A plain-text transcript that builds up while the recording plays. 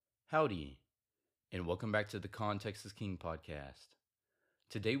Howdy, and welcome back to the Context is King podcast.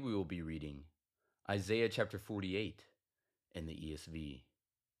 Today we will be reading Isaiah chapter 48 in the ESV.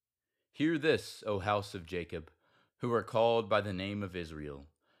 Hear this, O house of Jacob, who are called by the name of Israel,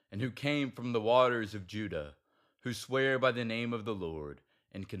 and who came from the waters of Judah, who swear by the name of the Lord,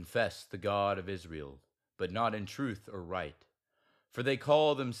 and confess the God of Israel, but not in truth or right. For they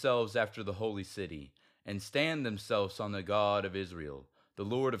call themselves after the holy city, and stand themselves on the God of Israel. The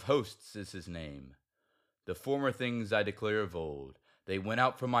Lord of hosts is his name. The former things I declare of old. They went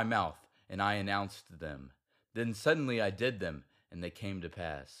out from my mouth, and I announced them. Then suddenly I did them, and they came to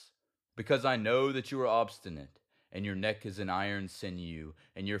pass. Because I know that you are obstinate, and your neck is an iron sinew,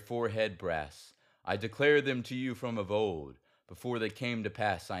 and your forehead brass. I declared them to you from of old. Before they came to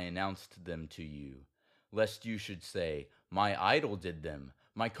pass I announced them to you. Lest you should say, My idol did them.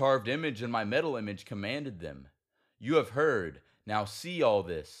 My carved image and my metal image commanded them. You have heard. Now see all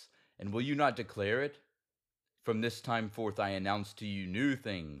this, and will you not declare it? From this time forth I announce to you new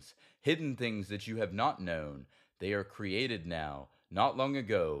things, hidden things that you have not known. They are created now, not long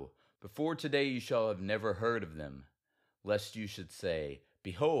ago. Before today you shall have never heard of them. Lest you should say,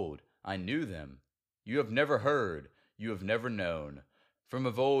 Behold, I knew them. You have never heard, you have never known. From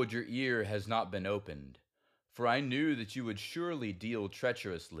of old your ear has not been opened. For I knew that you would surely deal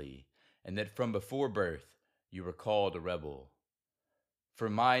treacherously, and that from before birth you were called a rebel. For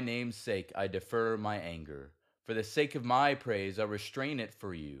my name's sake I defer my anger. For the sake of my praise I restrain it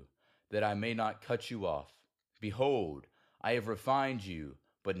for you, that I may not cut you off. Behold, I have refined you,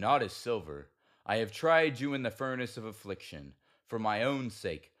 but not as silver. I have tried you in the furnace of affliction. For my own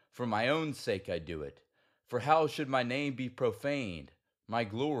sake I do it. For how should my name be profaned? My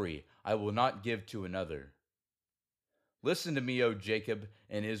glory I will not give to another. Listen to me, O Jacob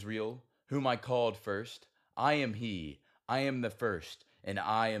and Israel, whom I called first. I am he, I am the first, and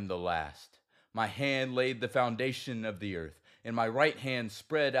I am the last. My hand laid the foundation of the earth, and my right hand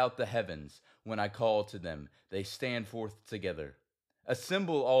spread out the heavens. When I call to them, they stand forth together.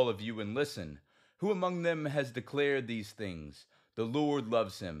 Assemble all of you and listen. Who among them has declared these things? The Lord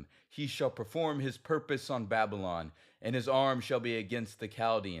loves him. He shall perform his purpose on Babylon, and his arm shall be against the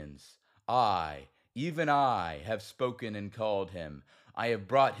Chaldeans. I, even I, have spoken and called him. I have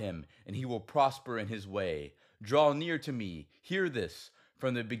brought him, and he will prosper in his way. Draw near to me, hear this.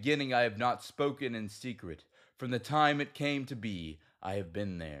 From the beginning I have not spoken in secret. From the time it came to be, I have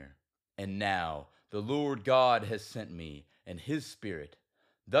been there. And now the Lord God has sent me, and his Spirit.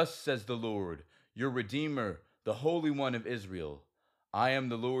 Thus says the Lord, your Redeemer, the Holy One of Israel. I am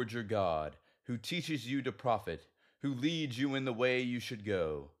the Lord your God, who teaches you to profit, who leads you in the way you should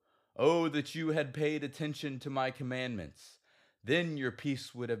go. Oh, that you had paid attention to my commandments. Then your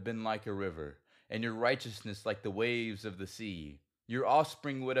peace would have been like a river, and your righteousness like the waves of the sea. Your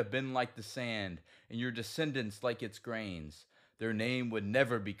offspring would have been like the sand, and your descendants like its grains. Their name would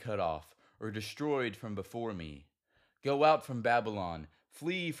never be cut off or destroyed from before me. Go out from Babylon,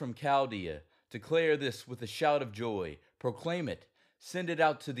 flee from Chaldea. Declare this with a shout of joy. Proclaim it. Send it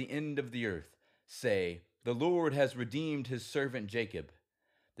out to the end of the earth. Say, the Lord has redeemed his servant Jacob.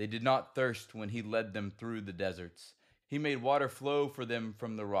 They did not thirst when he led them through the deserts. He made water flow for them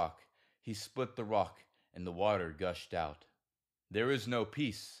from the rock. He split the rock, and the water gushed out. There is no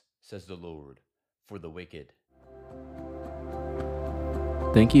peace, says the Lord, for the wicked.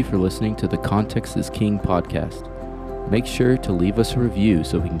 Thank you for listening to the Context is King podcast. Make sure to leave us a review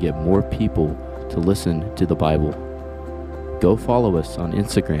so we can get more people to listen to the Bible. Go follow us on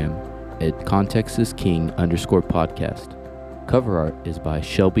Instagram at contextisking_podcast. Cover art is by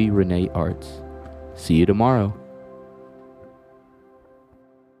Shelby Renee Arts. See you tomorrow.